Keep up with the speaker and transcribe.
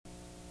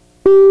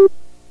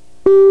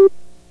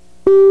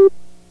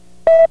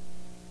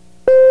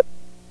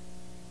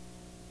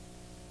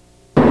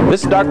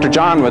This is Dr.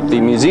 John with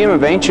the Museum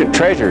of Ancient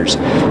Treasures.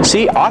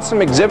 See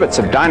awesome exhibits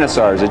of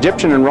dinosaurs,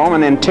 Egyptian and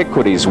Roman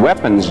antiquities,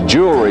 weapons,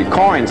 jewelry,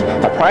 coins,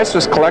 a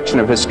priceless collection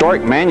of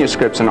historic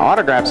manuscripts and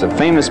autographs of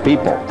famous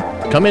people.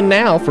 Come in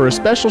now for a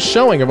special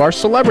showing of our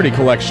celebrity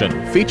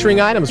collection,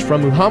 featuring items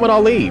from Muhammad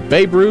Ali,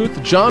 Babe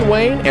Ruth, John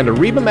Wayne, and a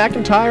Reba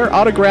McEntire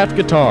autographed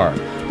guitar.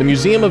 The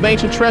Museum of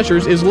Ancient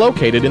Treasures is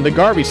located in the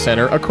Garvey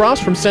Center across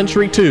from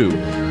Century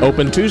 2.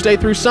 Open Tuesday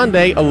through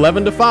Sunday,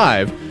 11 to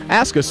 5.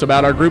 Ask us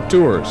about our group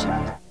tours.